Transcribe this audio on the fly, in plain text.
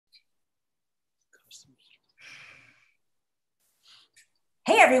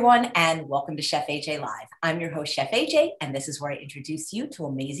Hey everyone, and welcome to Chef AJ Live. I'm your host, Chef AJ, and this is where I introduce you to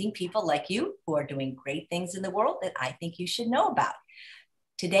amazing people like you who are doing great things in the world that I think you should know about.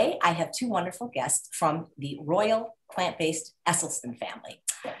 Today, I have two wonderful guests from the royal plant-based Esselstyn family.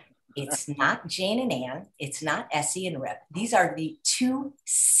 It's not Jane and Anne, it's not Essie and Rip. These are the two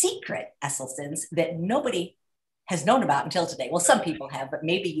secret Esselstyns that nobody has known about until today. Well, some people have, but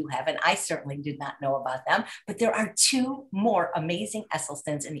maybe you haven't. I certainly did not know about them. But there are two more amazing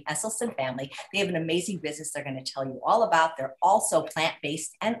Esselstyns in the Esselstyn family. They have an amazing business they're going to tell you all about. They're also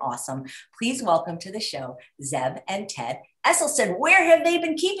plant-based and awesome. Please welcome to the show, Zeb and Ted Esselstyn. Where have they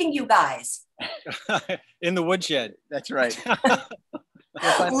been keeping you guys? In the woodshed. That's right.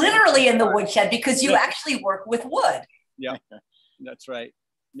 Literally in the woodshed, because you actually work with wood. Yeah, that's right.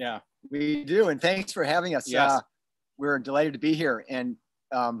 Yeah, we do. And thanks for having us. Yes. We're delighted to be here. And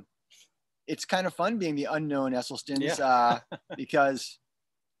it's kind of fun being the unknown Esselstyns because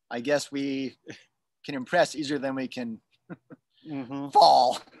I guess we can impress easier than we can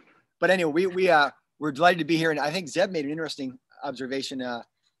fall. But anyway, we're delighted to be here. And I think Zeb made an interesting observation that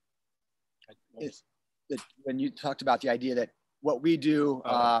when you talked about the idea that what we do,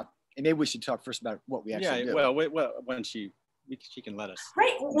 and maybe we should talk first about what we actually do. Well, when she can let us.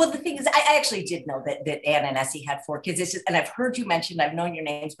 Right. Well, the thing is, I actually did know that Anne and Essie had four kids. It's just, and I've heard you mention, I've known your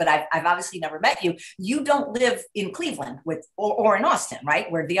names, but I've obviously never met you. You don't live in Cleveland or in Austin, right?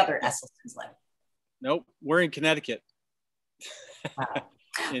 Where the other Esselstyns live. Nope, we're in Connecticut. Wow.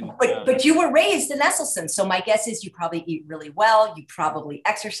 But you were raised in Esselstyn, so my guess is you probably eat really well. You probably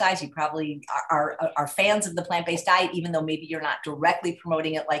exercise. You probably are fans of the plant-based diet, even though maybe you're not directly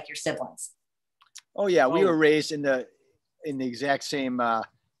promoting it like your siblings. Oh yeah, we were raised in the exact same at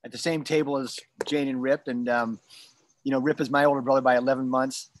the same table as Jane and Rip, and Rip is my older brother by 11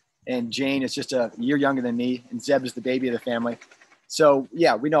 months, and Jane is just a year younger than me, and Zeb is the baby of the family. So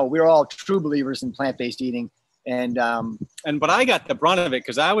yeah, we know we're all true believers in plant-based eating. But I got the brunt of it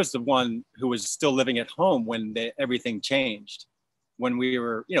because I was the one who was still living at home when everything changed, when we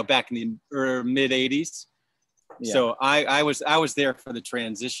were back in the mid 80s. Yeah. So I was there for the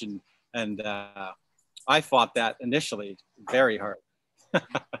transition, and I fought that initially very hard.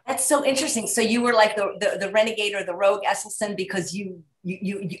 That's so interesting. So you were like the renegade or the rogue Esselstyn because you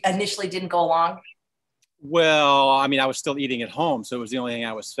initially didn't go along? Well, I mean, I was still eating at home, so it was the only thing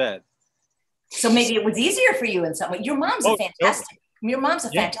I was fed. So maybe it was easier for you in some way. Your mom's fantastic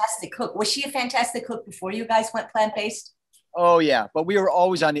cook. Was she a fantastic cook before you guys went plant-based? Oh yeah, but we were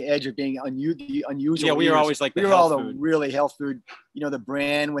always on the edge of being unusual. Yeah, we were always like we were all the really health food. The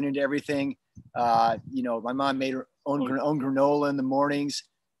brand went into everything. My mom made her own granola in the mornings.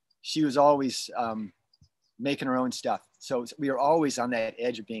 She was always making her own stuff. So we were always on that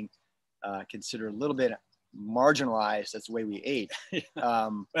edge of being considered a little bit marginalized. That's the way we ate.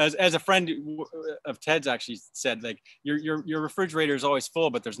 As a friend of Ted's actually said, like your refrigerator is always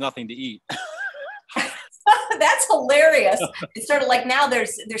full, but there's nothing to eat. That's hilarious. It's sort of like now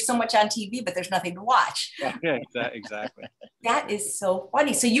there's so much on TV, but there's nothing to watch. Yeah, exactly. That is so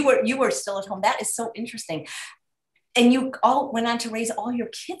funny. So you were still at home. That is so interesting. And you all went on to raise all your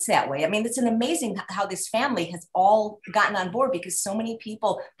kids that way. I mean, it's an amazing how this family has all gotten on board because so many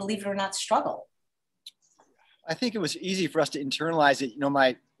people, believe it or not, struggle. I think it was easy for us to internalize it.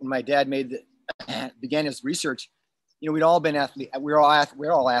 When my dad began his research, we'd all been athletes. We're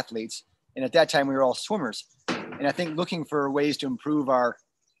all athletes. And at that time we were all swimmers. And I think looking for ways to improve our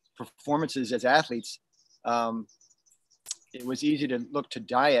performances as athletes, it was easy to look to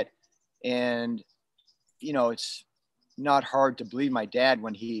diet. And, it's not hard to believe my dad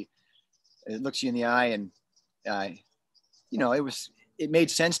when he looks you in the eye and, it made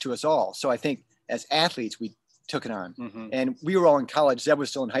sense to us all. So I think as athletes, we took it on. And we were all in college. Zeb was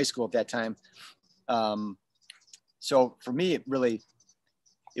still in high school at that time. So for me, it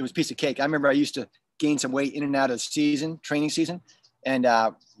was a piece of cake. I remember I used to gain some weight in and out of training season. And,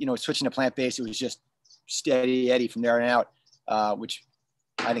 switching to plant-based, it was just steady Eddie from there on out, which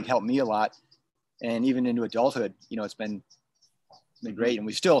I think helped me a lot. And even into adulthood, it's been great. And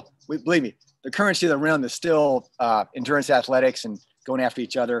believe me, the currency of the realm is still endurance athletics and going after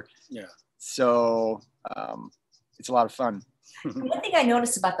each other. Yeah. So it's a lot of fun. One thing I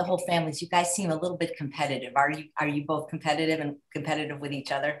noticed about the whole family is you guys seem a little bit competitive. Are you both competitive with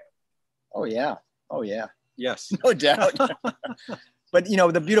each other? Oh yeah. Yes. No doubt. But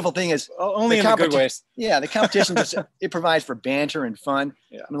the beautiful thing is only in the good ways. Yeah, the competition it provides for banter and fun.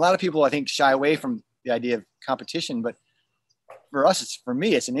 Yeah. A lot of people I think shy away from the idea of competition, but for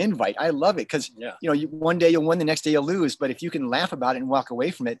me it's an invite. I love it because one day you'll win, the next day you'll lose. But if you can laugh about it and walk away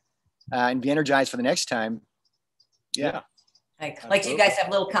from it and be energized for the next time, yeah. Like do you guys have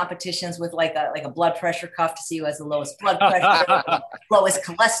little competitions with like a blood pressure cuff to see who has the lowest blood pressure, lowest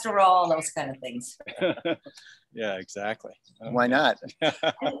cholesterol, those kind of things? Yeah, exactly. Why not?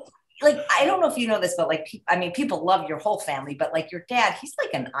 Like, I don't know if you know this, but like, I mean, people love your whole family, but like your dad, he's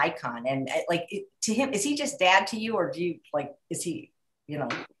like an icon. And like to him, is he just dad to you, or do you like, is he, you know,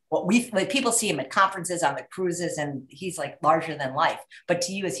 what we like people see him at conferences, on the cruises, and he's like larger than life. But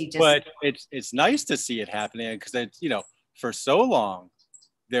to you, is he just? But it's nice to see it happening, because it's, you know, for so long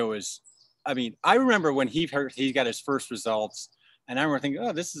there was, I mean, I remember when he got his first results, and I remember thinking,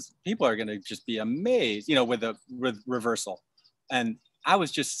 oh, people are going to just be amazed, you know, with the reversal. And I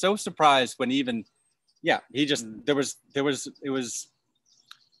was just so surprised when the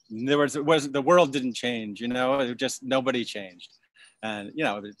world didn't change, you know, it just, nobody changed. And, you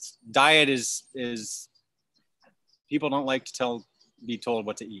know, diet is people don't like to be told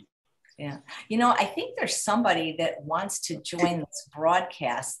what to eat. Yeah. You know, I think there's somebody that wants to join this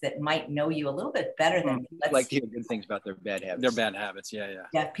broadcast that might know you a little bit better than me. Like to hear good things about their bad habits. Yeah.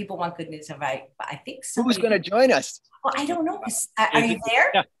 Yeah. People want good news. I think who's going to join us? Well, I don't know. Are you there?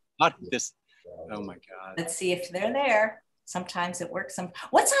 Yeah, not this. Oh my God. Let's see if they're there. Sometimes it works.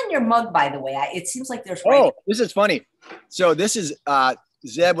 What's on your mug, by the way? It seems like there's. Oh, this is funny. So this is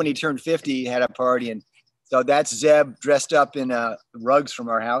Zeb when he turned 50. He had a party, and so that's Zeb dressed up in rugs from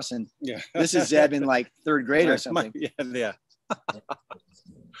our house, and this is Zeb in like third grade or something. Yeah.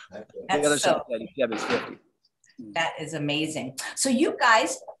 The other side, Zeb is 50. That is amazing. So you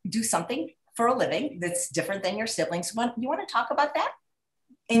guys do something for a living that's different than your siblings. You want to talk about that?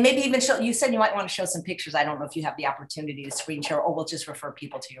 And maybe even show, you said you might want to show some pictures. I don't know if you have the opportunity to screen share, or we'll just refer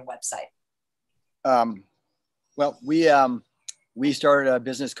people to your website. Well, we started a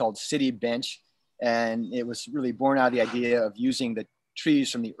business called City Bench, and it was really born out of the idea of using the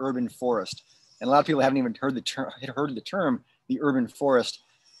trees from the urban forest. And a lot of people haven't even heard the term, the urban forest.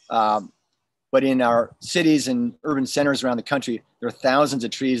 But in our cities and urban centers around the country, there are thousands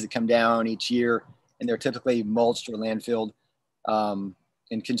of trees that come down each year, and they're typically mulched or landfilled,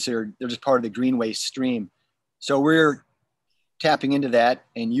 and considered, they're just part of the green waste stream. So we're tapping into that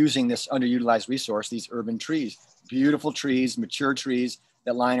and using this underutilized resource, these urban trees, beautiful trees, mature trees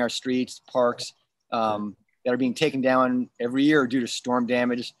that line our streets, parks, that are being taken down every year due to storm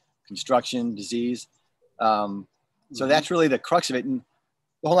damage, construction, disease. So that's really the crux of it. And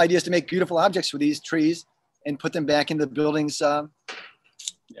the whole idea is to make beautiful objects with these trees and put them back into the buildings,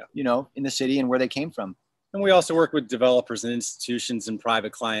 you know, in the city and where they came from. And we also work with developers and institutions and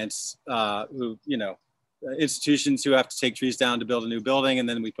private clients who, you know, institutions who have to take trees down to build a new building. And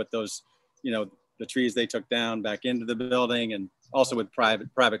then we put those, you know, the trees they took down back into the building, and also with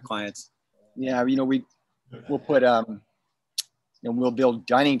private clients. Yeah, you know, we'll put, you know, we'll build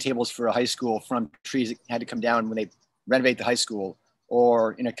dining tables for a high school from trees that had to come down when they renovate the high school,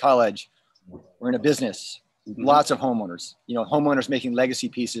 or in a college, or in a business. Lots of homeowners, you know, homeowners making legacy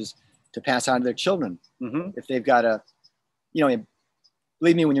pieces to pass on to their children. If they've got you know,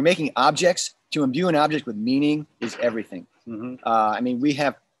 believe me, when you're making objects, to imbue an object with meaning is everything. I mean, we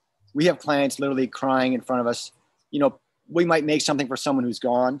have clients literally crying in front of us. You know, we might make something for someone who's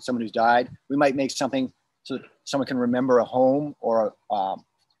gone, someone who's died. We might make something so that someone can remember a home or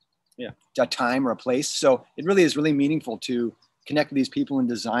a time or a place. So it really is really meaningful to connect with these people and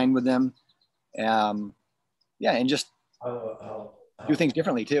design with them. And just do things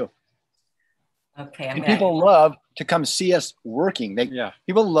differently too. Okay. And people love to come see us working.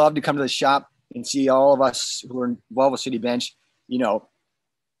 People love to come to the shop and see all of us who are involved with City Bench, you know,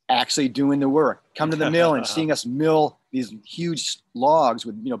 actually doing the work. Come to the mill and seeing us mill these huge logs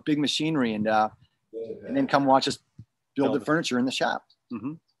with, you know, big machinery, and then come watch us build the furniture in the shop.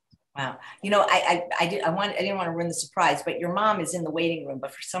 Wow. You know, I didn't want to ruin the surprise, but your mom is in the waiting room,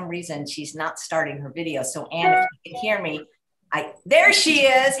 but for some reason she's not starting her video. So Anne, if you can hear me, there she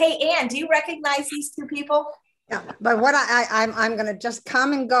is. Hey, Anne, do you recognize these two people? Yeah, but what I'm going to just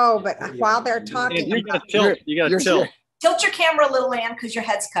come and go, but while they're talking, you got to tilt. Tilt your camera a little, Anne, because your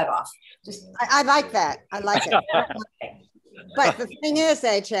head's cut off. I like that. I like it. But the thing is,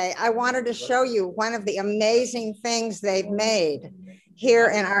 AJ, I wanted to show you one of the amazing things they've made here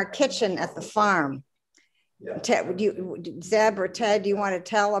in our kitchen at the farm. Zeb or Ted, do you want to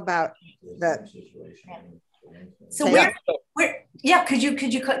tell about the? So could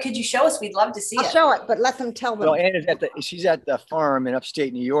you show us? We'd love to see it. I'll show it, but let them tell them. Well, Anne is she's at the farm in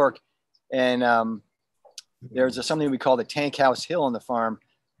upstate New York, and there's something we call the Tank House Hill on the farm,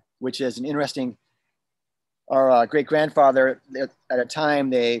 which is an interesting. Our great-grandfather, at a time,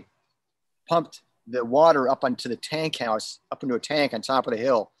 they pumped the water up onto the tank house, up into a tank on top of the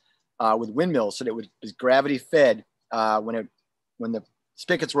hill with windmills, so that it was gravity fed when it when the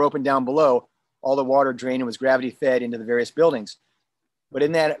spigots were open down below, all the water drained and was gravity fed into the various buildings. But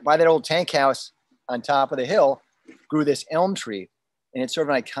by that old tank house on top of the hill grew this elm tree. And it's sort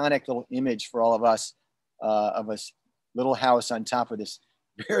of an iconic little image for all of us, of a little house on top of this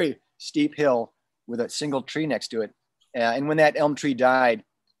very steep hill with a single tree next to it. And when that elm tree died,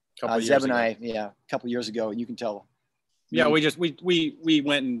 Zeb and I, a couple of years ago, and you can tell. Yeah, we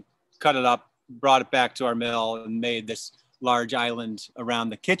went and cut it up, brought it back to our mill, and made this large island around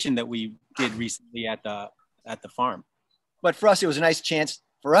the kitchen that we did recently at the farm. But for us, it was a nice chance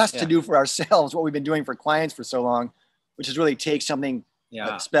for us to do for ourselves what we've been doing for clients for so long, which is really take something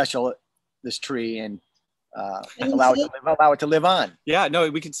special, this tree, and allow it to live on. Yeah, no,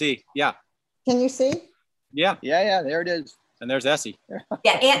 we can see. Yeah. Can you see? Yeah. Yeah. There it is. And there's Essie.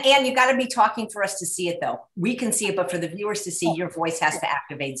 Yeah, and you got to be talking for us to see it, though. We can see it, but for the viewers to see, your voice has to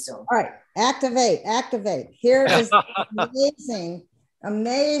activate soon. All right, activate. Here is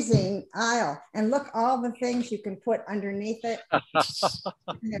amazing aisle. And look, all the things you can put underneath it.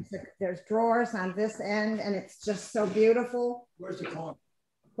 There's drawers on this end, and it's just so beautiful. Where's the car?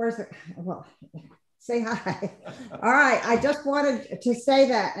 Well, say hi. All right, I just wanted to say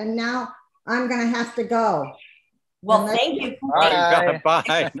that, and now I'm going to have to go. Well, thank you. Bye.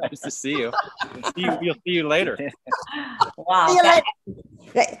 Bye. Nice to see you. We'll see you later. Wow. See you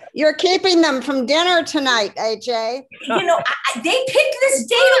later. You're keeping them from dinner tonight, AJ. You know, they picked this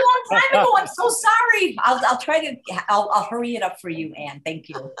date a long time ago. I'm so sorry. I'll try to. I'll hurry it up for you, Anne. Thank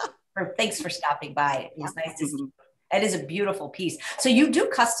you. Thanks for stopping by. It was nice to see you. It is a beautiful piece. So you do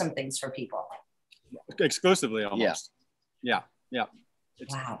custom things for people. Exclusively, almost. Yeah.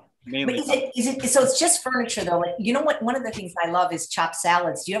 Wow. Mainly. Is it so it's just furniture though? Like, you know what? One of the things I love is chopped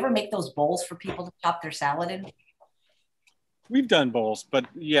salads. Do you ever make those bowls for people to chop their salad in? We've done bowls, but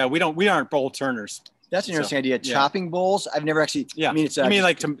yeah, we aren't bowl turners. That's an interesting idea. Chopping bowls. I've never actually. Yeah. I mean, it's. You mean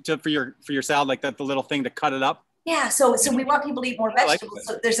like for your salad, like that, the little thing to cut it up? Yeah. So we want people to eat more vegetables.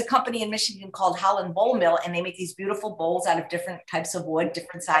 So there's a company in Michigan called Holland Bowl Mill, and they make these beautiful bowls out of different types of wood,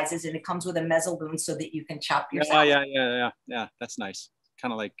 different sizes, and it comes with a mezzalune so that you can chop your salad. Yeah. That's nice.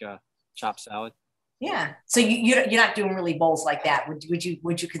 Kind of like chopped salad. Yeah. So you're not doing really bowls like that. Would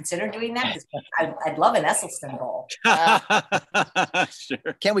you consider doing that? I'd love an Esselstyn bowl.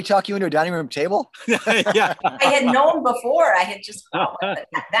 Sure. Can't we talk you into a dining room table? Yeah. I had known before. I had just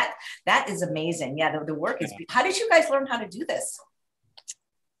that is amazing. Yeah. The work is. How did you guys learn how to do this?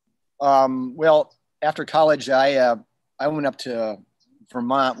 Well, after college, I went up to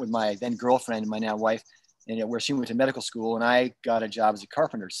Vermont with my then girlfriend and my now wife, and where she went to medical school, and I got a job as a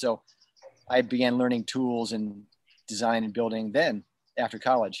carpenter. So I began learning tools and design and building then after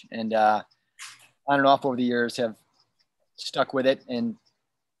college, and on and off over the years have stuck with it. And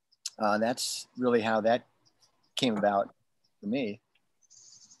that's really how that came about for me,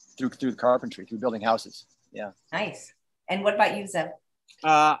 through the carpentry, through building houses. Yeah. Nice. And what about you, Zeb?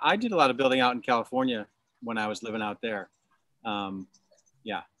 I did a lot of building out in California when I was living out there.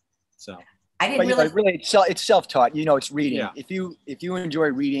 Yeah. So. I didn't realize. Really, it's self-taught. You know, it's reading. Yeah. If you enjoy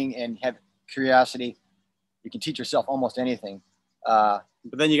reading and have curiosity, you can teach yourself almost anything. But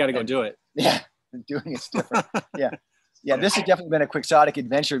then you got to go do it. Yeah, doing it's different. Yeah. This has definitely been a quixotic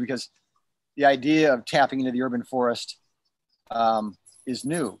adventure because the idea of tapping into the urban forest is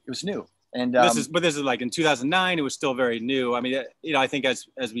new. It was new, and this is like in 2009. It was still very new. I mean, I think as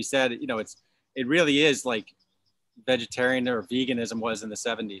we said, it really is like vegetarian or veganism was in the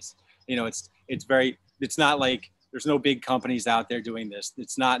 70s. It's not like there's no big companies out there doing this.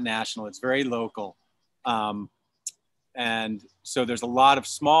 It's not national. It's very local. And so there's a lot of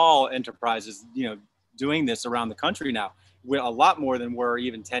small enterprises, doing this around the country now. We're a lot more than were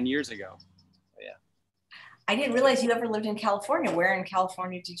even 10 years ago. Yeah. I didn't realize you ever lived in California. Where in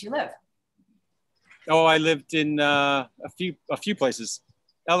California did you live? Oh, I lived in a few places.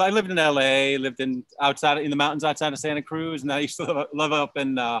 I lived in LA, lived in the mountains outside of Santa Cruz, and I used to live up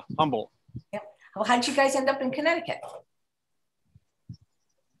in Humboldt. Yep. Well, how did you guys end up in Connecticut?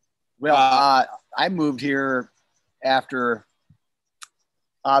 Well, I moved here after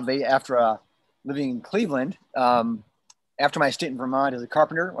living in Cleveland. After my stint in Vermont as a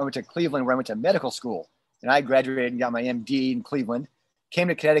carpenter, I went to Cleveland where I went to medical school, and I graduated and got my MD in Cleveland. Came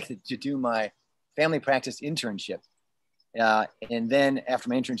to Connecticut to do my family practice internship. And then after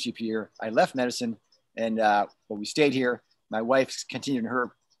my internship here, I left medicine, and we stayed here. My wife continued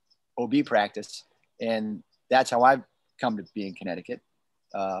her OB practice, and that's how I've come to be in Connecticut.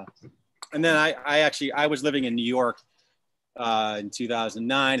 And then I was living in New York in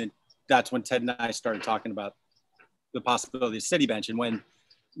 2009, and that's when Ted and I started talking about the possibility of City Bench. And when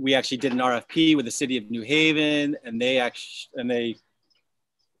we actually did an RFP with the city of New Haven, and they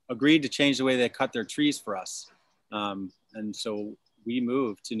agreed to change the way they cut their trees for us. And so we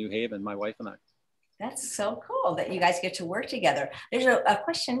moved to New Haven, my wife and I. That's so cool that you guys get to work together. There's a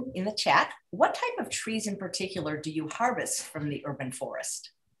question in the chat. What type of trees in particular do you harvest from the urban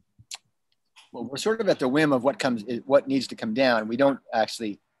forest? Well, we're sort of at the whim of what needs to come down. We don't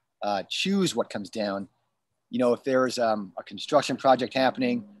actually choose what comes down. You know, if there's a construction project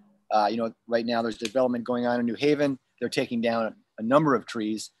happening, you know, right now there's development going on in New Haven. They're taking down a number of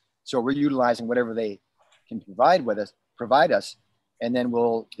trees. So we're utilizing whatever they can provide us. And then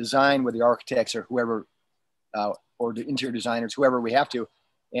we'll design with the architects or whoever, or the interior designers, whoever we have to,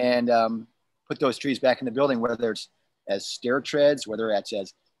 and put those trees back in the building, whether it's as stair treads, whether it's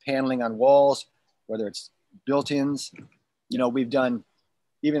as paneling on walls, whether it's built-ins. You know, we've done,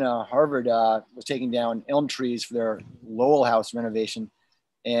 even Harvard was taking down elm trees for their Lowell House renovation,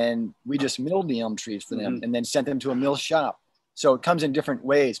 and we just milled the elm trees for them and then sent them to a mill shop. So it comes in different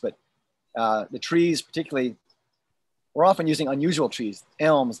ways, but the trees particularly, we're often using unusual trees,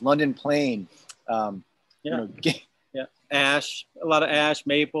 elms, London plane, you know, ash, a lot of ash,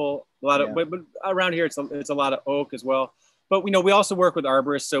 maple, a lot of, but around here it's a lot of oak as well. But you know, we also work with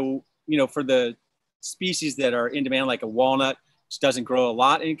arborists. So, you know, for the species that are in demand, like a walnut, which doesn't grow a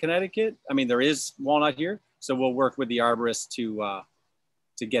lot in Connecticut. I mean, there is walnut here. So we'll work with the arborists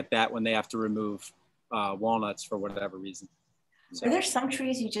to get that when they have to remove walnuts for whatever reason. So. Are there some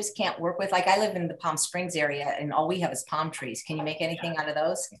trees you just can't work with? Like I live in the Palm Springs area and all we have is palm trees. Can you make anything out of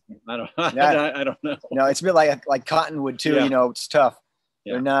those? I don't know. No, it's a bit like cottonwood too. You know, it's tough.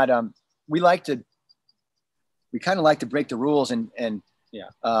 They're not, we kind of like to break the rules and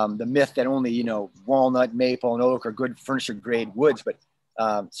the myth that only, you know, walnut, maple, and oak are good furniture grade woods. But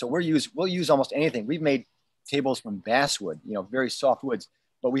so we'll use almost anything. We've made tables from basswood, you know, very soft woods.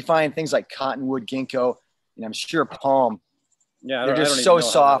 But we find things like cottonwood, ginkgo, and I'm sure palm. Yeah, they're just so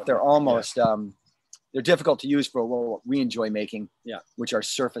soft. They're almost they're difficult to use for what we enjoy making. Which are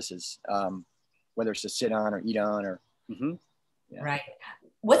surfaces, whether it's to sit on or eat on or. Right.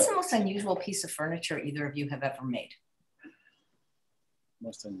 What's the most unusual piece of furniture either of you have ever made?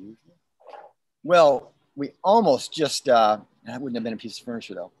 Most unusual? Well, we almost just, that wouldn't have been a piece of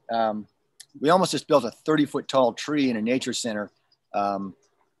furniture though. We almost just built a 30-foot tall tree in a nature center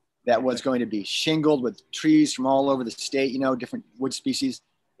that was going to be shingled with trees from all over the state, you know, different wood species.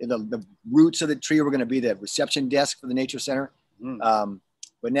 The roots of the tree were going to be the reception desk for the nature center.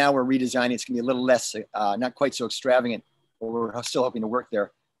 But now we're redesigning. It's going to be a little less, not quite so extravagant, but we're still hoping to work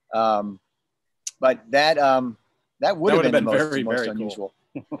there. But that would have been the most unusual.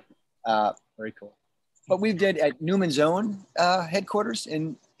 Cool. Very cool. But we did at Newman's Own headquarters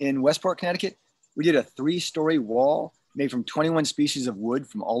in Westport, Connecticut. We did a 3-story wall made from 21 species of wood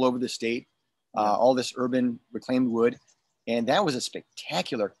from all over the state, all this urban reclaimed wood. And that was a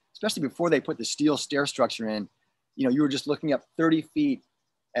spectacular, especially before they put the steel stair structure in. You know, you were just looking up 30 feet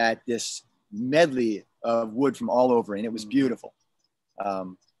at this medley of wood from all over, and it was beautiful.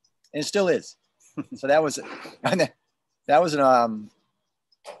 And it still is. So that was a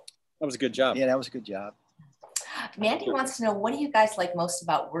good job. Yeah, that was a good job. Mandy wants to know, what do you guys like most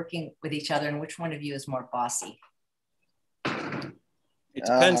about working with each other, and which one of you is more bossy? It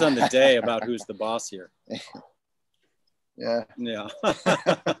depends on the day about who's the boss here. Yeah.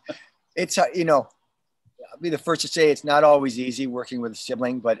 It's, you know, I'll be the first to say it's not always easy working with a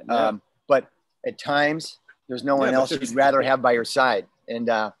sibling, but at times there's no one else you'd rather have by your side. And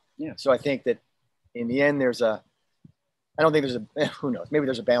so I think that in the end, I don't think there's who knows, maybe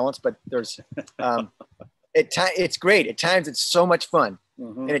there's a balance, but there's, it's great. At times it's so much fun.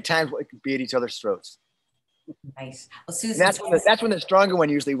 And at times we can be at each other's throats. Nice. Well, Susan, that's when the stronger one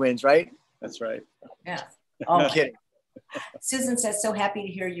usually wins, right? That's right. Yeah. I'm kidding. Susan says, so happy to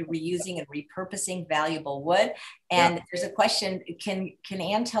hear you reusing and repurposing valuable wood. And there's a question, can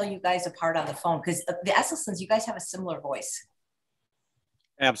Ann tell you guys apart on the phone? Because the Esselstyns, you guys have a similar voice.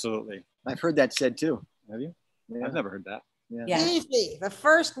 Absolutely. I've heard that said too. Have you? Yeah. I've never heard that. Yeah. Easy, the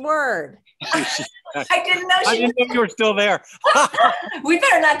first word. I didn't know I didn't know you were still there. We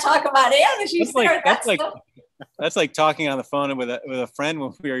better not talk about Ann. She's there. That's like talking on the phone with a friend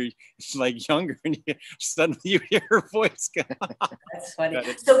when we were like younger, and suddenly you hear her voice. That's funny.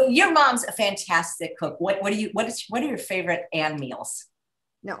 So your mom's a fantastic cook. What are your favorite Ann meals?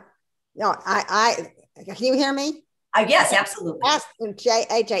 No, I can you hear me? Yes, absolutely. Ask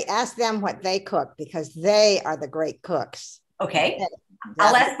AJ, ask them what they cook, because they are the great cooks. Okay.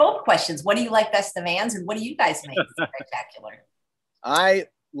 I'll ask both questions. What do you like best of Ann's, and what do you guys make spectacular? I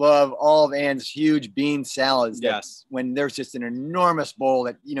love all of Ann's huge bean salads. Yes. When there's just an enormous bowl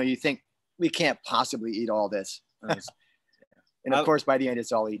that, you know, you think we can't possibly eat all this. And of course, by the end,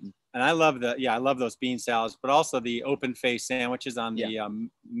 it's all eaten. And I love I love those bean salads, but also the open face sandwiches on the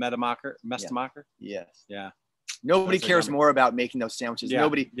Metamacher. Yes. Yeah. Nobody cares more about making those sandwiches. Yeah.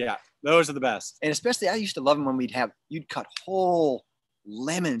 Nobody. Yeah. Those are the best. And especially, I used to love them when you'd cut whole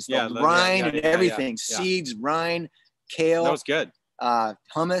lemons, the rind and everything, seeds, rind, kale. That was good.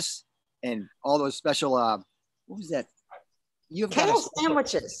 Hummus and all those special, what was that? You have kale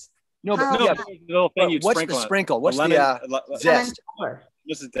sandwiches. No, but the little thing you what's sprinkle the sprinkle? What's lemon, the zest? Lemon pepper.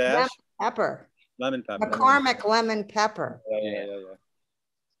 This is dash. Lemon pepper. Lemon pepper. McCormick lemon pepper.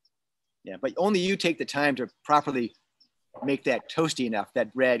 Yeah, but only you take the time to properly make that toasty enough,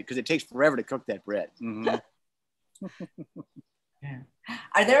 that bread, because it takes forever to cook that bread. Mm-hmm.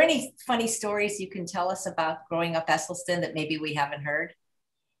 Are there any funny stories you can tell us about growing up Esselstyn that maybe we haven't heard?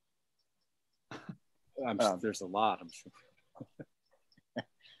 There's a lot, I'm sure.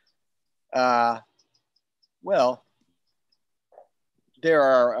 Well, there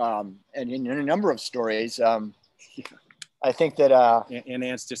are, and in a number of stories, I think that and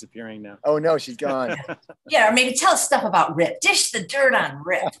Ann's disappearing now. Oh no, she's gone. Yeah, or maybe tell us stuff about Rip. Dish the dirt on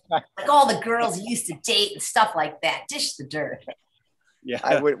Rip. Like all the girls he used to date and stuff like that. Dish the dirt. Yeah,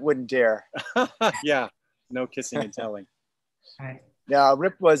 I wouldn't dare. Yeah, no kissing and telling. All right. Now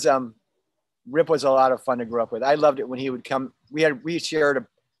Rip was a lot of fun to grow up with. I loved it when he would come. We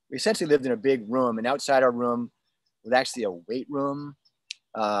essentially lived in a big room, and outside our room was actually a weight room.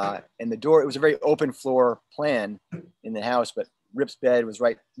 And the door, it was a very open floor plan in the house, but Rip's bed was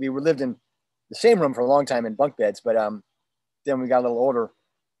right. We lived in the same room for a long time in bunk beds, but then we got a little older.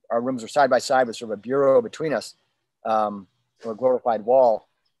 Our rooms were side by side with sort of a bureau between us, or a glorified wall.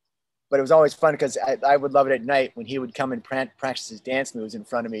 But it was always fun because I would love it at night when he would come and practice his dance moves in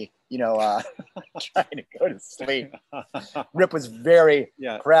front of me, trying to go to sleep. Rip was very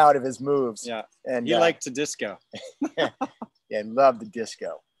proud of his moves. Yeah, and he liked to disco. Yeah, loved the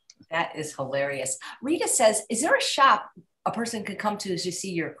disco. That is hilarious. Rita says, is there a shop a person could come to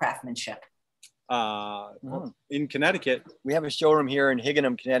see your craftsmanship? In Connecticut. We have a showroom here in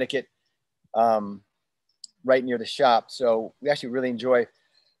Higganum, Connecticut, right near the shop. So we actually really enjoy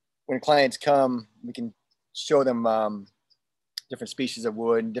when clients come, we can show them different species of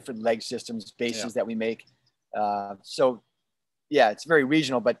wood and different leg systems, bases that we make. So yeah, it's very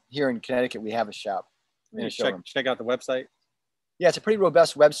regional, but here in Connecticut, we have a shop. Check out the website. Yeah, it's a pretty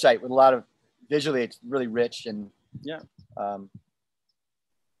robust website with a lot of visually. It's really rich and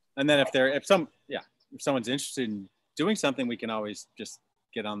and then if someone's interested in doing something, we can always just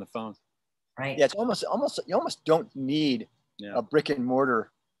get on the phone. Right. Yeah, it's almost you almost don't need a brick and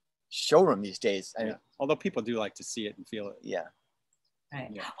mortar showroom these days. I mean, although people do like to see it and feel it. Yeah. Right.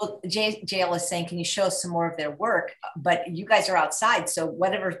 Yeah. Well, JL is saying, can you show us some more of their work? But you guys are outside, so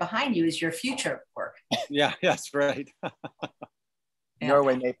whatever's behind you is your future work. Yeah, that's right.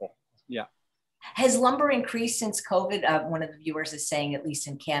 Norway maple. Yeah. Has lumber increased since COVID? One of the viewers is saying, at least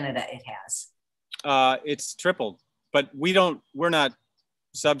in Canada, it has. It's tripled, but we're not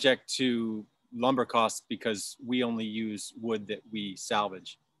subject to lumber costs because we only use wood that we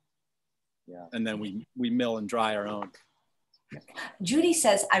salvage. Yeah. And then we mill and dry our own. Judy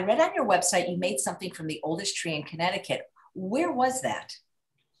says, I read on your website you made something from the oldest tree in Connecticut. Where was that?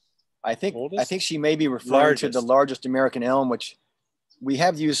 I think she may be referring to the largest American elm, which we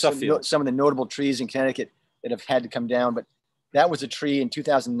have used some of the notable trees in Connecticut that have had to come down, but that was a tree in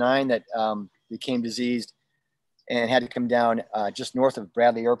 2009 that became diseased and had to come down just north of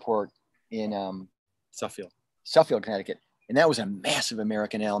Bradley Airport in Suffield, Connecticut. And that was a massive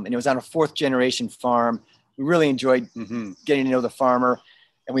American elm, and it was on a 4th generation farm. We really enjoyed getting to know the farmer,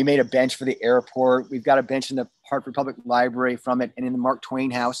 and we made a bench for the airport. We've got a bench in the Hartford Public Library from it, and in the Mark Twain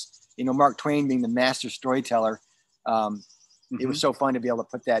house. Mark Twain being the master storyteller, it was so fun to be able to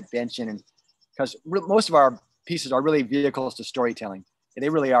put that bench in, and because most of our pieces are really vehicles to storytelling. They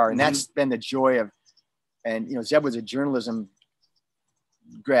really are, and that's been the joy of. And Zeb was a journalism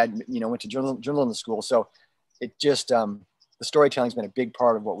grad. Went to journalism school, so it just the storytelling's been a big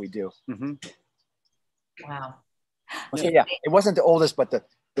part of what we do. Wow. So, yeah, it wasn't the oldest, but the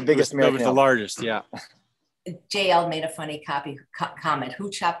biggest American. It was the largest, yeah. JL made a funny comment. Who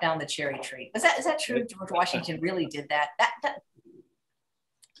chopped down the cherry tree? Is that true? George Washington really did that?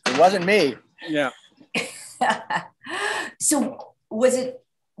 It wasn't me. Yeah. So was it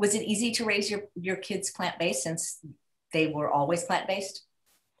easy to raise your kids plant-based since they were always plant-based?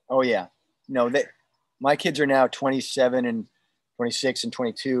 Oh yeah. No, my kids are now 27 and 26 and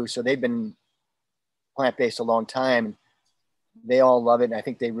 22, so they've been plant-based a long time. they all love it. And I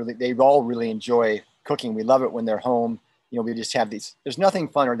think they all really enjoy cooking. We love it when they're home. You know, we just have there's nothing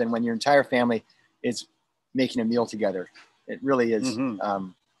funner than when your entire family is making a meal together. It really is. Mm-hmm.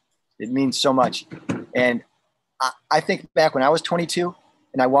 It means so much. And I think back when I was 22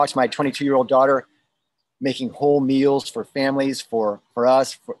 and I watched my 22-year-old daughter making whole meals for families, for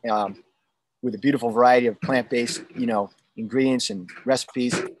us, with a beautiful variety of plant-based, you know, ingredients and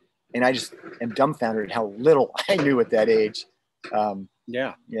recipes. And I just am dumbfounded at how little I knew at that age.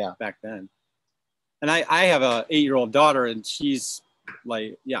 Yeah. Back then. And I have a 8-year-old daughter, and she's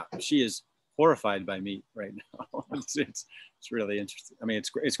like, she is horrified by meat right now. It's really interesting. I mean,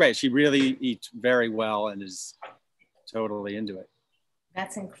 it's great. She really eats very well and is totally into it.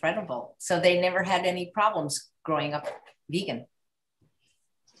 That's incredible. So they never had any problems growing up vegan?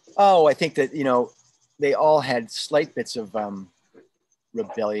 Oh, I think that, you know, they all had slight bits of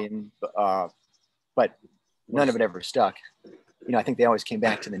rebellion, but none of it ever stuck. You know, I think they always came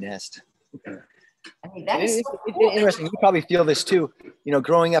back to the nest. I mean, that is so cool. It's interesting. You probably feel this too. You know,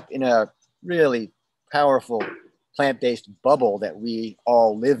 growing up in a really powerful plant-based bubble that we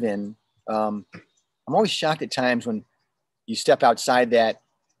all live in, I'm always shocked at times when you step outside that,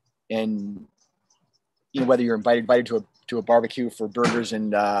 and you know, whether you're invited to a barbecue for burgers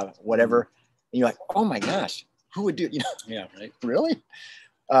and whatever, and you're like, oh my gosh, who would do? You know? Yeah, right. Really?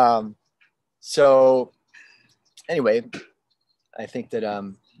 So anyway, I think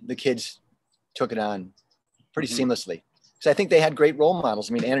that the kids took it on pretty seamlessly. So I think they had great role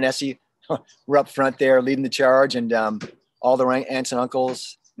models. I mean, Ann and Essie were up front there leading the charge, and all the aunts and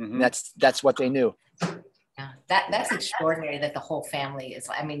uncles. Mm-hmm. That's what they knew. Yeah, that's extraordinary that the whole family is,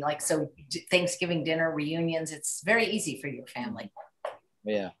 I mean, like, so Thanksgiving dinner, reunions, it's very easy for your family.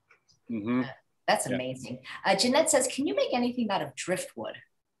 Yeah. Mm-hmm. That's amazing. Jeanette says, can you make anything out of driftwood?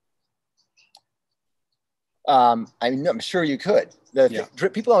 I'm sure you could.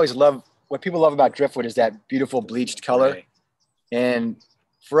 People always love, what people love about driftwood is that beautiful bleached color. Right. And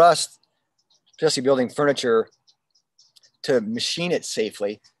for us, especially building furniture, to machine it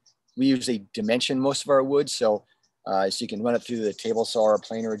safely, we usually dimension most of our wood. So you can run it through the table saw or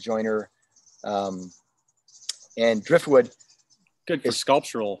planer or joiner. And driftwood. Good for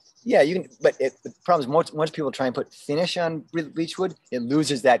sculptural. Yeah, you can, but the problem is once people try and put finish on bleached wood, it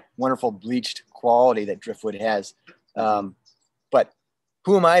loses that wonderful bleached quality that driftwood has. But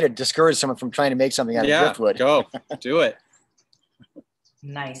who am I to discourage someone from trying to make something out of driftwood? Go, do it.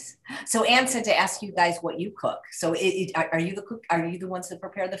 Nice. So Ann said to ask you guys what you cook. So are you the cook? Are you the ones that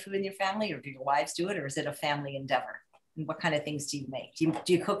prepare the food in your family, or do your wives do it, or is it a family endeavor? And what kind of things do you make? Do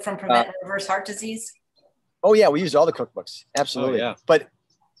you cook from Prevent and Reverse Heart Disease? Oh yeah, we used all the cookbooks. Absolutely. Oh, yeah. But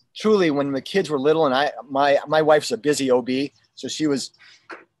truly, when the kids were little, and my wife's a busy OB, so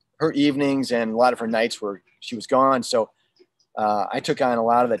her evenings and a lot of her nights she was gone. So I took on a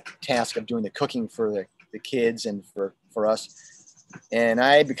lot of the task of doing the cooking for the kids and for us. And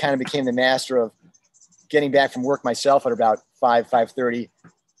I kind of became the master of getting back from work myself at about 5:30,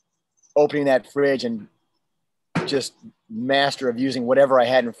 opening that fridge and just master of using whatever I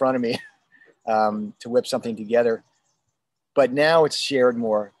had in front of me to whip something together. But now it's shared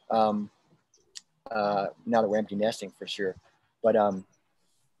more. Now that we're empty nesting for sure. But I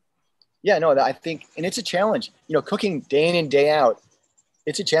think, and it's a challenge, you know, cooking day in and day out,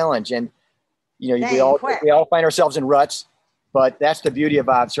 it's a challenge. And, you know, we all find ourselves in ruts, but that's the beauty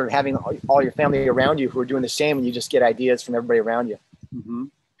about sort of having all your family around you who are doing the same, and you just get ideas from everybody around you. Mm-hmm.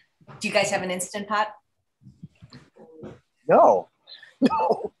 Do you guys have an Instant Pot? No.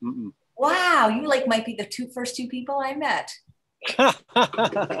 Mm-mm. Wow, you might be the first two people I met.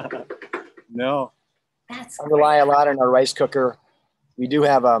 No. I rely a lot on our rice cooker. We do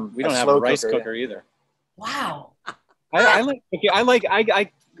have we don't have a rice cooker either. Wow. I like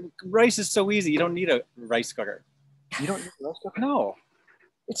rice is so easy. You don't need a rice cooker. You don't need a rice cooker? No.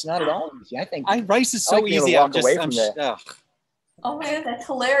 It's not at all easy. I think rice is so easy. Oh man, that's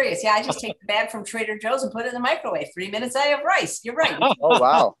hilarious. Yeah, I just take the bag from Trader Joe's and put it in the microwave. 3 minutes, I have rice. You're right. Oh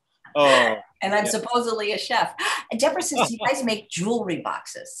wow. Oh. And I'm supposedly a chef. And Deborah says, do you guys make jewelry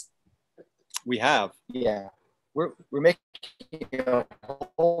boxes? We have. Yeah. We're making a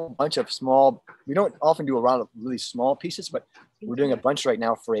whole bunch of small, we don't often do a lot of really small pieces, but we're doing a bunch right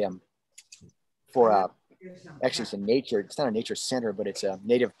now for actually it's not a nature center, but it's a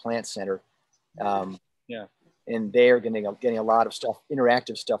native plant center. And they're getting a lot of stuff,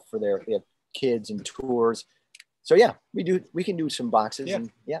 interactive stuff for they have kids and tours. So yeah, we can do some boxes.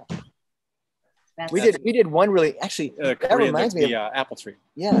 Yeah. And we did one really, actually, that reminds me of apple tree.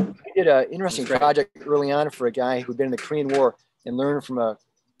 Yeah, we did an interesting project early on for a guy who'd been in the Korean War and learned from a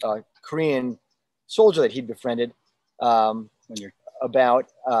Korean soldier that he'd befriended. about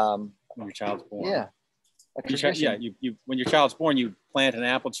when your child's born. Yeah. When your child's born, you plant an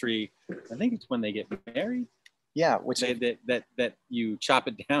apple tree. I think it's when they get married. Yeah, which that you chop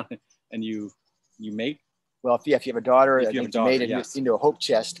it down and you make. Well, if you have a daughter, you made it into a hope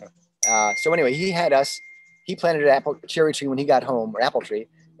chest. So anyway, he planted an cherry tree when he got home, or apple tree,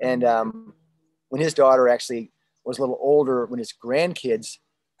 and when his daughter actually was a little older, when his grandkids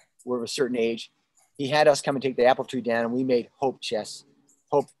were of a certain age, he had us come and take the apple tree down, and we made hope chests,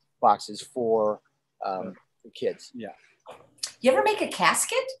 hope boxes for the kids. Yeah. You ever make a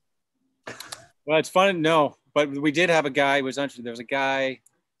casket? Well, it's fun. No, but we did have a guy. There was a guy.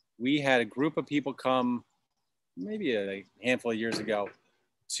 We had a group of people come, maybe a handful of years ago,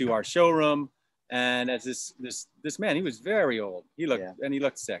 to our showroom, and as this man, he was very old. He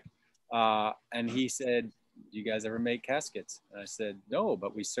looked sick, and he said, "Do you guys ever make caskets?" And I said, "No,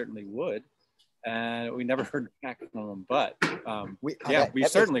 but we certainly would." And we never heard back from him, but we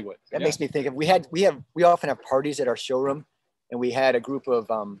certainly would. That makes me think of we often have parties at our showroom, and we had a group of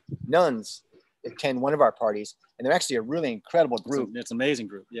nuns attend one of our parties, and they're actually a really incredible group. It's an amazing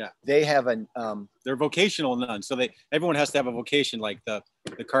group. Yeah, they have they're vocational nuns, so everyone has to have a vocation, like the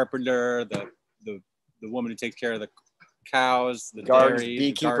carpenter, the woman who takes care of the cows, the gardens, dairy,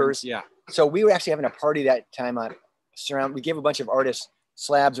 beekeepers. Yeah. So we were actually having a party that time we gave a bunch of artists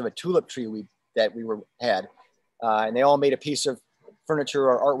slabs of a tulip tree that we had, and they all made a piece of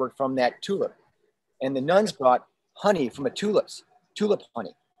furniture or artwork from that tulip. And the nuns brought honey from tulip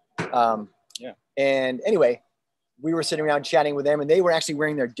honey. And anyway, we were sitting around chatting with them, and they were actually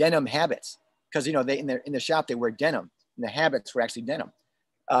wearing their denim habits because they in the shop they wear denim, and the habits were actually denim.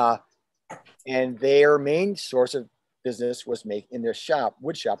 And their main source of business was in their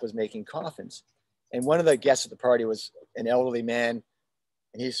wood shop was making coffins. And one of the guests at the party was an elderly man,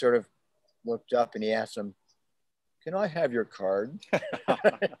 and he sort of looked up and he asked him, "Can I have your card?"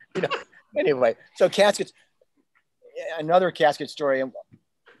 Anyway, so caskets, another casket story.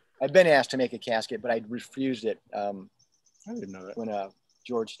 I've been asked to make a casket, but I refused it. I didn't know that. When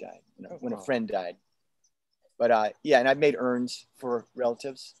George died, when a friend died. But and I've made urns for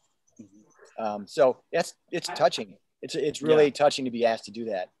relatives. Mm-hmm. So it's touching. It's really touching to be asked to do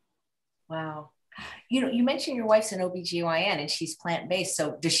that. Wow. You mentioned your wife's an OBGYN and she's plant-based.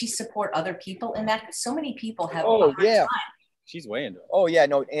 So does she support other people in that? So many people have. Oh, yeah. Time. She's way into it. Oh, yeah.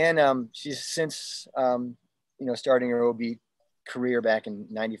 No. And she's since, starting her OB career back in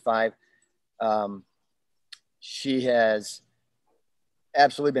 95. She has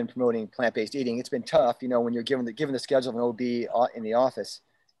absolutely been promoting plant-based eating. It's been tough, when you're given the schedule of an OB in the office,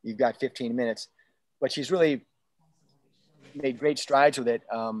 you've got 15 minutes, but she's really made great strides with it.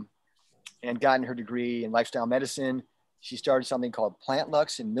 And gotten her degree in lifestyle medicine. She started something called Plant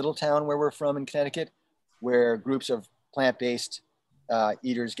Lux in Middletown, where we're from in Connecticut, where groups of plant-based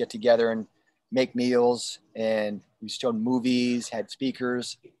eaters get together and make meals. And we showed movies, had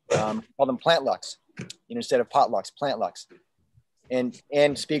speakers, called them Plant Lux, instead of potlucks, Plant Lux.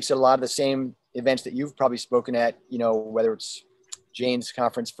 And speaks at a lot of the same events that you've probably spoken at, whether it's Jane's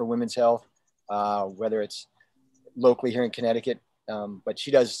Conference for Women's Health, whether it's locally here in Connecticut. But she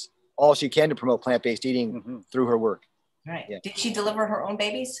does all she can to promote plant-based eating through her work. Right. Yeah. Did she deliver her own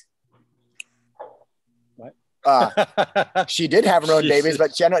babies? What? She did have her own babies,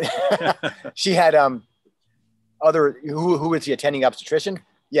 but she had other who was the attending obstetrician?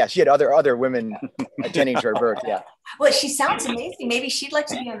 Yeah, she had other women attending to her birth. Yeah. Well, she sounds amazing. Maybe she'd like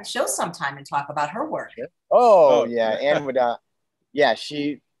to be on the show sometime and talk about her work. Oh yeah, Anne would.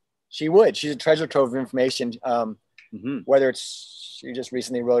 She would. She's a treasure trove of information. Whether she just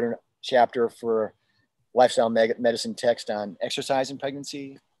recently wrote a chapter for lifestyle medicine text on exercise and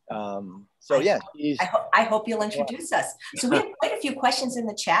pregnancy. I hope you'll introduce us. So we have quite a few questions in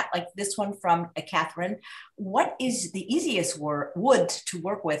the chat, like this one from Catherine. What is the easiest wood to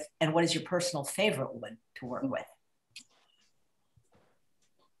work with, and what is your personal favorite wood to work with?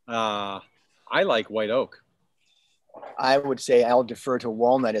 I like white oak. I would say I'll defer to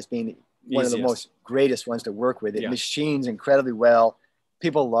walnut as being one of the most greatest ones to work with. It machines incredibly well.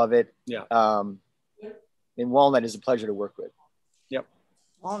 People love it. Yeah. And walnut is a pleasure to work with. Yep.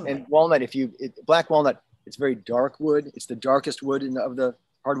 And walnut, black walnut, it's very dark wood. It's the darkest wood of the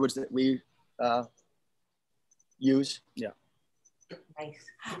hardwoods that we use. Yeah. Nice.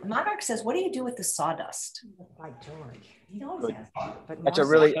 Monarch says, "What do you do with the sawdust?" By George. He always asks.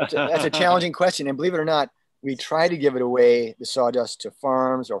 That's a challenging question. And believe it or not, we try to give it away, the sawdust, to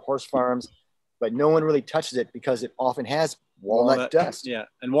farms or horse farms, but no one really touches it because it often has walnut dust. Yeah,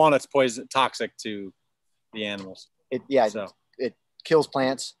 and walnut's toxic to the animals. It kills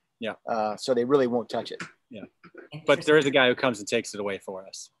plants. Yeah. So they really won't touch it. Yeah. But there is a guy who comes and takes it away for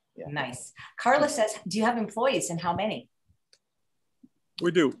us. Yeah. Nice. Carla says, do you have employees and how many?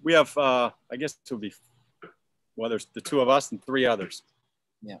 We do. We have, I guess it would be, well, there's the two of us and three others.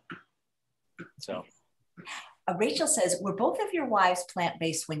 Yeah. So. Rachel says, were both of your wives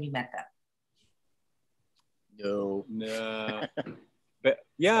plant-based when you met them? No. But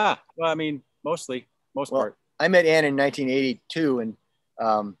yeah, well, I mean, most part. I met Ann in 1982, and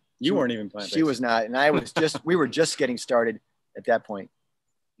you weren't even plant-based. She was not, and I was just. We were just getting started at that point.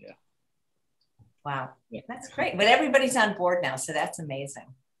 Yeah. Wow, that's great. But everybody's on board now, so that's amazing.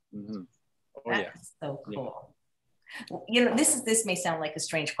 Mm-hmm. Oh, that's so cool. You know, this may sound like a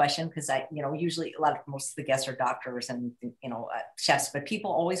strange question because usually most of the guests are doctors and chefs, but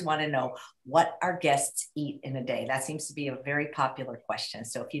people always want to know what our guests eat in a day. That seems to be a very popular question.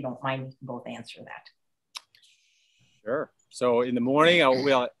 So if you don't mind, you can both answer that. Sure. So in the morning,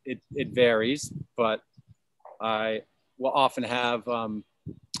 it varies, but I will often have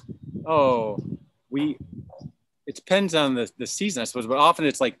it depends on the season, I suppose, but often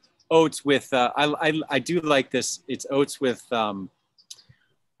it's like oats with I do like this. It's oats with steel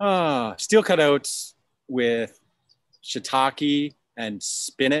cut oats with shiitake and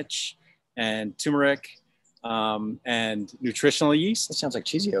spinach and turmeric and nutritional yeast. That sounds like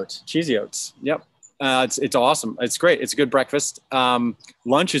cheesy oats. Cheesy oats. Yep. It's awesome. It's great. It's a good breakfast.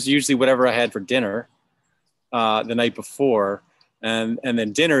 Lunch is usually whatever I had for dinner the night before, and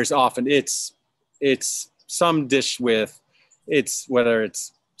then dinner is often it's some dish with whether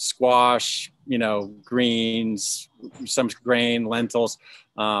it's squash, greens, some grain, lentils,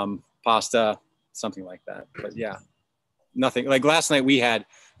 pasta, something like that. But yeah, nothing like last night we had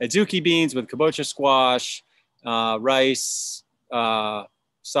azuki beans with kabocha squash, rice,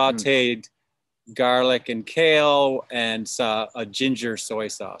 sauteed garlic and kale, and a ginger soy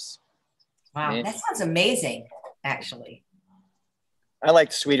sauce. Wow, that sounds amazing, actually. I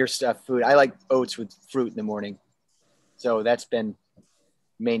like sweeter stuff, food. I like oats with fruit in the morning. So that's been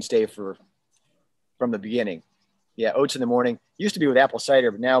mainstay from the beginning. Yeah, oats in the morning. Used to be with apple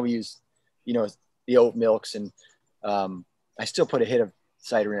cider, but now we use, the oat milks, and I still put a hit of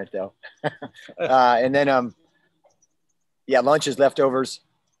cider in it though. And then, lunch is leftovers.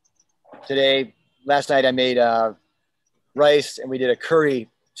 Last night I made rice, and we did a curry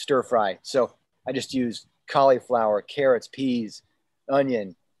stir fry. So I just used cauliflower, carrots, peas,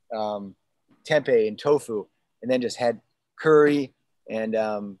 onion, tempeh, and tofu, and then just had curry and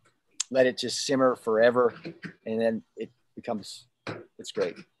let it just simmer forever, and then it's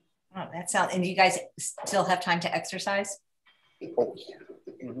great. Oh, and you guys still have time to exercise? Oh,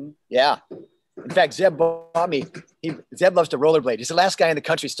 mm-hmm. Yeah. In fact, Zeb bought me. Zeb loves to rollerblade. He's the last guy in the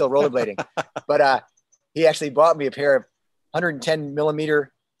country still rollerblading, but he actually bought me a pair of 110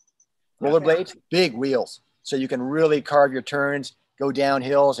 millimeter rollerblades, big wheels, so you can really carve your turns, go down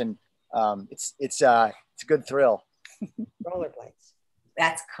hills, and it's a good thrill. Rollerblades.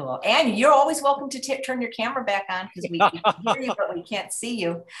 That's cool. And you're always welcome to turn your camera back on because we can hear you, but we can't see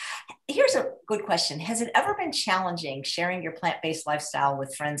you. Here's a good question. Has it ever been challenging sharing your plant-based lifestyle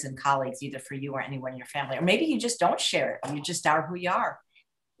with friends and colleagues, either for you or anyone in your family? Or maybe you just don't share it. You just are who you are.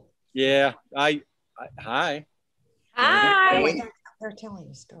 Yeah. Hi. Hi. They're telling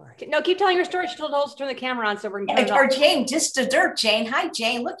a story. No, keep telling your story. She told us to turn the camera on so we can turn it off. Or Jane, just a dirt. Jane. Hi,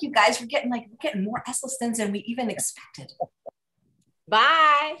 Jane. Look, you guys, we're getting more Esselstyns than we even expected.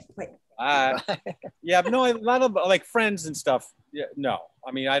 Bye. Wait. Yeah, but no, a lot of like friends and stuff. Yeah, no.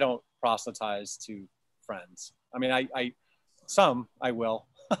 I mean, I don't proselytize to friends. I mean, I will,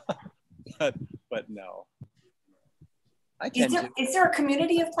 but no. Is there a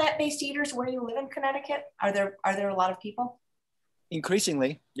community of plant-based eaters where you live in Connecticut? Are there a lot of people?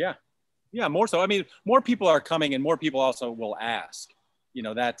 Increasingly. Yeah, more so. I mean, more people are coming, and more people also will ask.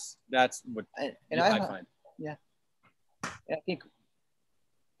 That's what I find. Yeah, and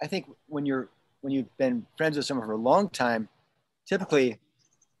I think when you've been friends with someone for a long time, typically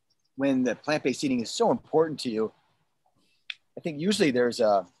when the plant-based eating is so important to you, I think usually there's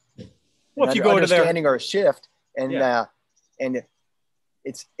if you go understanding or a shift, and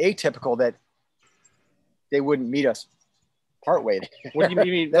it's atypical that they wouldn't meet us partway. What do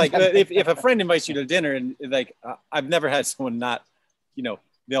you mean? Like if a friend invites you to dinner, and like I've never had someone not,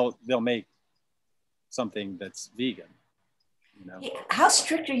 they'll make something that's vegan. How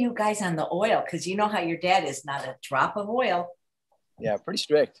strict are you guys on the oil? Because you know how your dad is, not a drop of oil. Yeah, pretty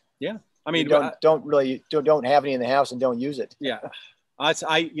strict. Yeah, I mean, don't have any in the house and don't use it. Yeah,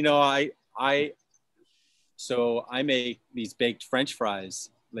 so I make these baked French fries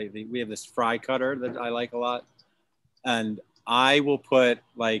lately. We have this fry cutter that I like a lot, and I will put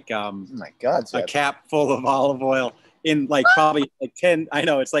like Oh my God, a Zeb. cap full of olive oil in like probably like 10. I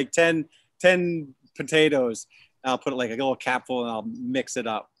know it's like 10 potatoes. I'll put like a little cap full and I'll mix it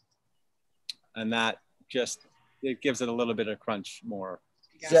up, and that just it gives it a little bit of crunch more.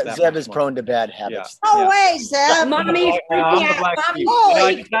 Zeb is prone to bad habits. No Yeah. way, Zeb. Mommy's I'm the freaking black out. sheep.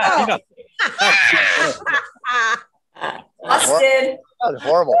 Mommy's You know, Busted. That was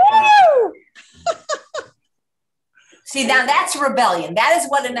horrible. See, now that's rebellion. That is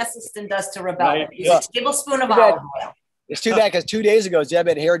what an Esselstyn does to rebellion. Right. Use Yeah. a tablespoon of olive oil. It's too bad because 2 days ago, Zeb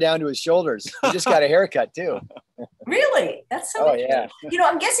had hair down to his shoulders. He just got a haircut too. Really? That's so Oh, interesting. yeah. You know,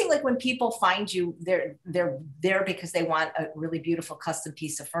 I'm guessing like when people find you, they're there because they want a really beautiful custom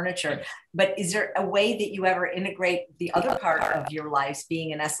piece of furniture. But is there a way that you ever integrate the other part of your lives,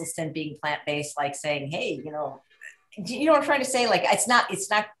 being an Esselstyn, being plant-based, like saying, hey, you know what I'm trying to say? Like, it's not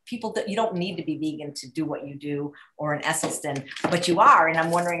people that you don't need to be vegan to do what you do or an Esselstyn, but you are. And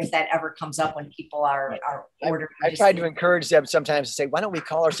I'm wondering if that ever comes up when people are ordering. I tried to encourage Zeb sometimes to say, why don't we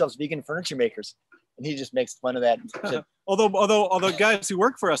call ourselves vegan furniture makers? And he just makes fun of that. although guys who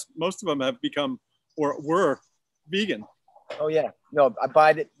work for us, most of them have become or were vegan. Oh yeah, no, I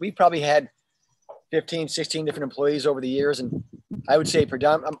buy that. We probably had 15, 16 different employees over the years. And I would say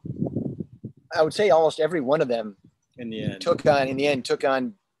almost every one of them In the end, took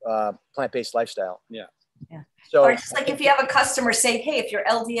on plant-based lifestyle. Yeah. Yeah. So Or just like if you have a customer say, hey, if your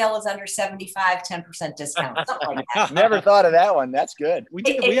LDL is under 75, 10% discount, something like that. never thought of that one. That's good. we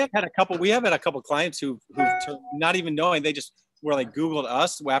have had a couple clients who've not even knowing, they just were like Googled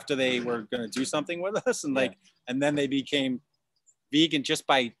us after they were going to do something with us, and and then they became vegan just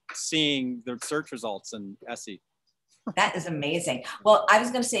by seeing their search results in Essie. That is amazing. Well, I was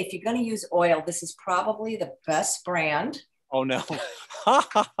going to say, if you're going to use oil, this is probably the best brand. Oh no.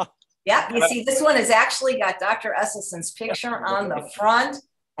 Yeah, you see, this one has actually got Dr. Esselstyn's picture on the front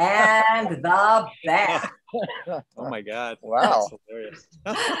and the back. Oh my God. Wow. That's hilarious.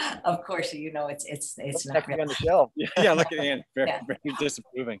 Of course, you know it's not Next real. on the shelf. Yeah, look at Ann. Very, Yeah. very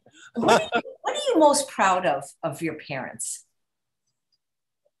disapproving. What are you most proud of your parents?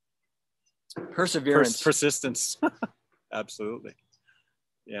 Perseverance. Persistence. Absolutely.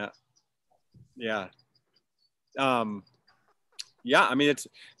 Yeah. Yeah. Yeah, I mean,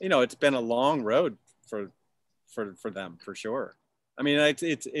 it's been a long road for them, for sure. I mean,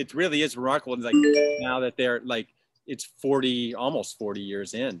 it really is remarkable. Like now that they're like, it's almost 40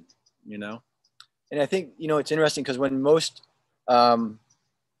 years in, you know? And I think, it's interesting because when most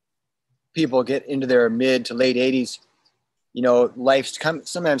people get into their mid to late 80s, life's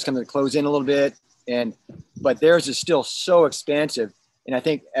sometimes comes to close in a little bit, but theirs is still so expansive. And I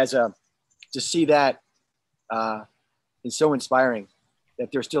think to see that is so inspiring,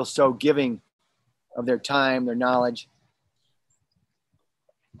 that they're still so giving of their time, their knowledge.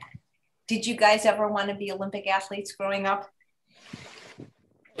 Did you guys ever want to be Olympic athletes growing up?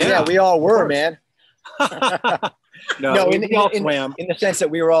 Yeah, we all were, man. No, we all swam. In the sense that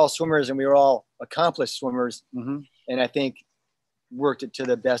we were all swimmers and we were all accomplished swimmers. Mm-hmm. And I think worked it to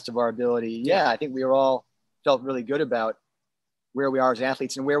the best of our ability. Yeah, I think we were all felt really good about where we are as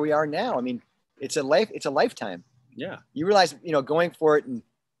athletes and where we are now. I mean, it's a lifetime. Yeah. You realize, going for it in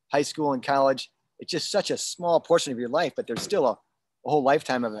high school and college, it's just such a small portion of your life, but there's still a whole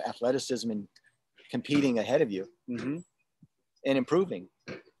lifetime of athleticism and competing ahead of you, mm-hmm. and improving.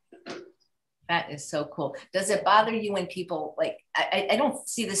 That is so cool. Does it bother you when people I don't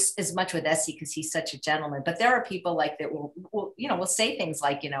see this as much with Essie because he's such a gentleman, but there are people like that will say things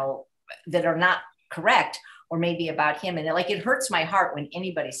like, that are not correct, or maybe about him. And it hurts my heart when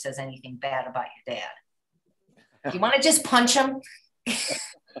anybody says anything bad about your dad. You want to just punch him?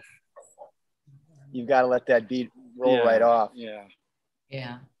 You've got to let that beat roll right off. Yeah.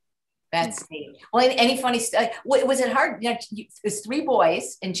 Yeah. That's neat. Well, any funny stuff? Was it hard? It was 3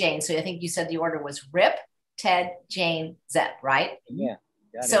 boys and Jane. So I think you said the order was Rip, Ted, Jane, Zeb, right? Yeah.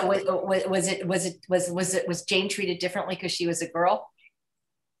 So was Jane treated differently because she was a girl?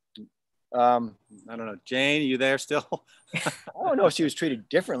 I don't know. Jane, you there still? I don't know if she was treated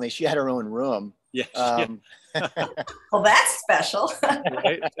differently. She had her own room. Yeah. Well, that's special.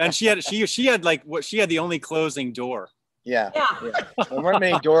 Right? And she had the only closing door. Yeah. There weren't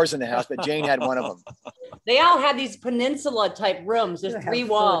many doors in the house, but Jane had one of them. They all had these peninsula type rooms, just 3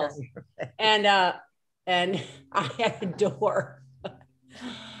 walls, and I had a door.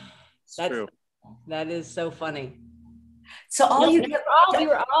 True. That is so funny. So we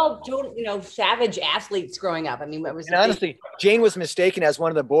were all savage athletes growing up. I mean, it was. And honestly, Jane was mistaken as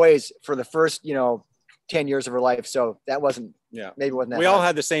one of the boys for the first 10 years of her life. So that wasn't. Yeah. Maybe wasn't that. We all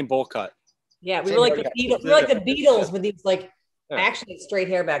had the same bowl cut. Yeah, we were like the Beatles. We were like the Beatles with these like actually straight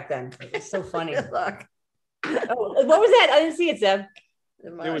hair back then. It was so funny. Look. Oh, what was that? I didn't see it, Zeb.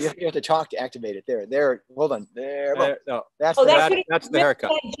 You have to talk to activate it. There. Hold on. There. No, that's the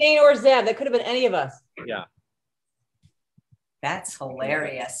haircut. Jane or Zeb. That could have been any of us. Yeah. That's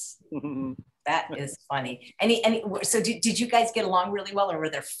hilarious. That is funny. So did you guys get along really well, or were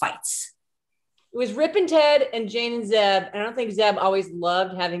there fights? It was Rip and Ted and Jane and Zeb. And I don't think Zeb always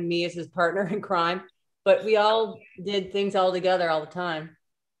loved having me as his partner in crime, but we all did things all together all the time.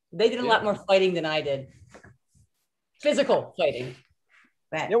 They did a lot more fighting than I did. Physical fighting.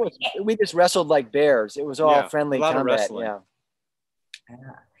 We just wrestled like bears. It was all friendly combat. Yeah.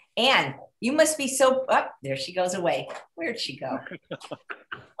 Anne, you must be so. Oh, there she goes away. Where'd she go?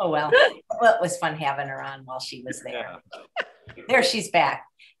 Oh well. Well, it was fun having her on while she was there. There she's back.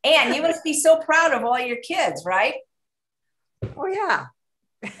 Anne, you must be so proud of all your kids, right? Oh yeah.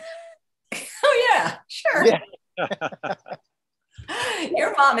 Oh yeah, sure. Yeah.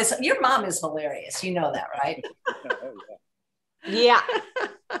 Your mom is hilarious. You know that, right? Yeah.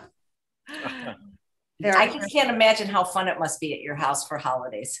 I just can't imagine how fun it must be at your house for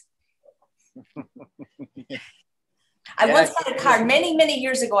holidays. I once got a card many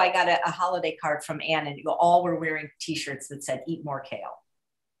years ago. I got a holiday card from Anne, and you all were wearing T-shirts that said "Eat more kale."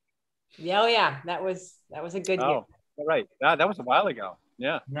 Yeah, oh yeah, that was a good year. Oh, right. That was a while ago.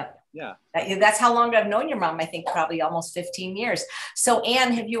 Yeah. That's how long I've known your mom. I think probably almost 15 years. So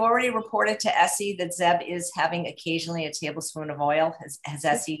Anne, have you already reported to Essie that Zeb is having occasionally a tablespoon of oil? Has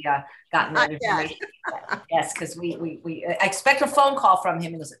Essie gotten that information? Yes, because we expect a phone call from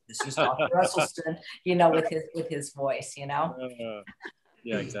him, and it's like, this is Dr. Esselstyn, with his voice,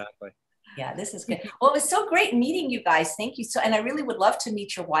 Yeah, exactly. Yeah, this is good. Well, it was so great meeting you guys. Thank you. And I really would love to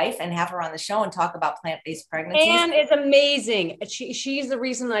meet your wife and have her on the show and talk about plant-based pregnancies. Anne is amazing. She's the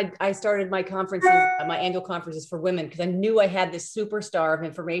reason I started my conferences, my annual conferences for women, because I knew I had this superstar of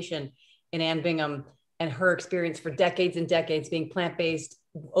information in Anne Bingham and her experience for decades and decades being plant-based,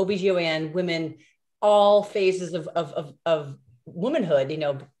 OBGYN, women, all phases of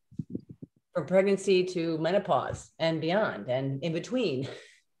womanhood, from pregnancy to menopause and beyond and in between.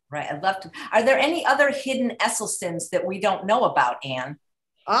 Right. I'd love to. Are there any other hidden Esselstyns that we don't know about, Anne?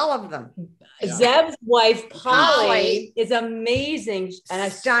 All of them. Yeah. Zeb's wife, Polly, is amazing.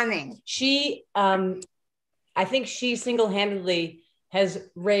 And stunning. She, I think she single-handedly has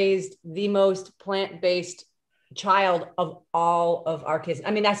raised the most plant-based child of all of our kids.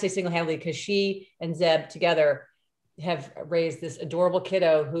 I mean, I say single-handedly because she and Zeb together have raised this adorable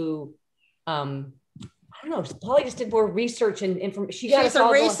kiddo who, I don't know. Polly just did more research and information. She's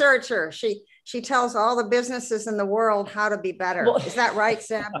a researcher. She tells all the businesses in the world how to be better. Well, is that right,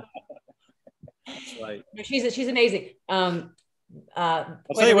 Zeb? That's right. She's amazing. I'll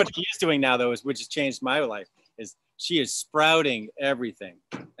tell you what she is doing now, though, which has changed my life, is she is sprouting everything,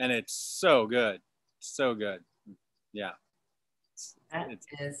 and it's so good, so good. Yeah, it's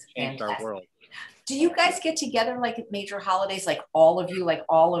changed fantastic. Our world. Do you guys get together like at major holidays, like all of you, like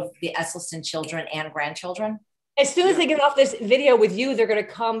all of the Esselstyn children and grandchildren? As soon as they get off this video with you, they're going to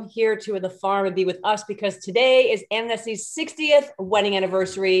come here to the farm and be with us because today is Anne and Essie's 60th wedding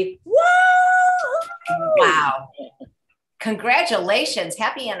anniversary. Woo! Wow. Congratulations.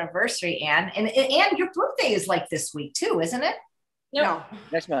 Happy anniversary, Anne. And Anne, your birthday is like this week too, isn't it? No.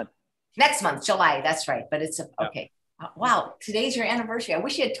 Next month. Next month, July. That's right. But it's okay. Wow, today's your anniversary. I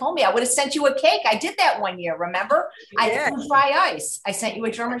wish you had told me. I would have sent you a cake. I did that one year, remember? I did dry ice. I sent you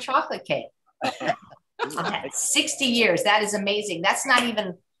a German chocolate cake. 60 years. That is amazing. That's not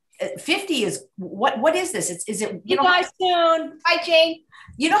even 50 is what is this? Is it you know guys soon. Hi, Jane.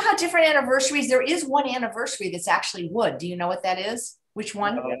 You know how different anniversaries, there is one anniversary that's actually wood. Do you know what that is? Which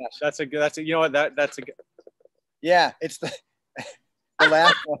one? Oh, gosh, that's a you know what that's a good. Yeah, it's the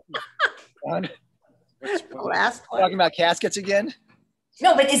last one. Last one. Talking about caskets again?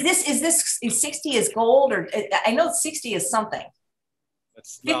 No, but is 60 is gold, or I know 60 is something. I'll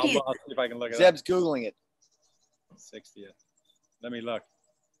see if I can look it Zeb's Googling it. 60th. Let me look.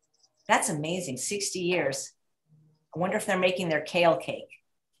 That's amazing. 60 years. I wonder if they're making their kale cake.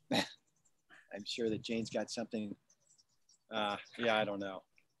 I'm sure that Jane's got something. Yeah, I don't know.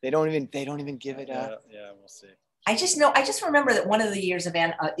 They don't even give it up. Yeah, we'll see. I just remember that one of the years of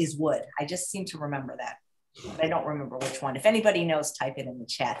Anne is wood. I just seem to remember that. But I don't remember which one. If anybody knows, type it in the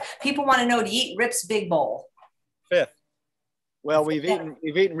chat. People want to know to eat Rip's Big Bowl. 5th. Well, we've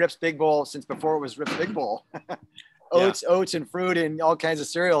eaten Rip's Big Bowl since before it was Rip's Big Bowl. Oats and fruit and all kinds of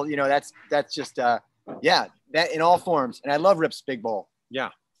cereal. That's just that in all forms. And I love Rip's Big Bowl. Yeah,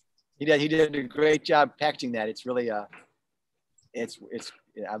 he did a great job packaging that. It's really it's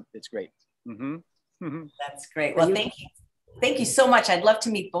great. Mm-hmm. Mm-hmm. That's great. Well, thank you. Thank you so much. I'd love to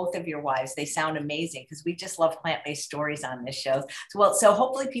meet both of your wives. They sound amazing because we just love plant-based stories on this show. So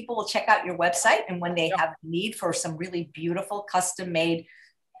hopefully people will check out your website, and when they have need for some really beautiful custom-made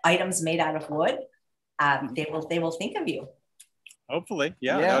items made out of wood, they will think of you. Hopefully,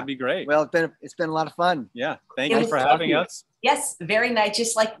 that would be great. Well, it's been a lot of fun. Yeah, thank you for having us. Yes, very nice.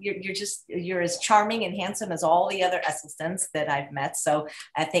 Just like you're as charming and handsome as all the other Esselstyns that I've met. So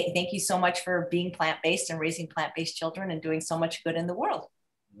thank you so much for being plant-based and raising plant-based children and doing so much good in the world.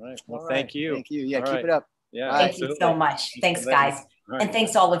 All right. Well, thank you. Thank you. Yeah, all keep right. it up. Yeah, thank you so much. Thanks, guys. Right. And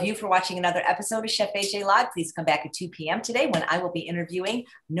thanks to all of you for watching another episode of Chef AJ Live. Please come back at 2 p.m. today when I will be interviewing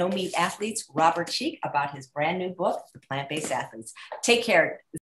No Meat Athletes Robert Cheek about his brand new book, The Plant-Based Athletes. Take care.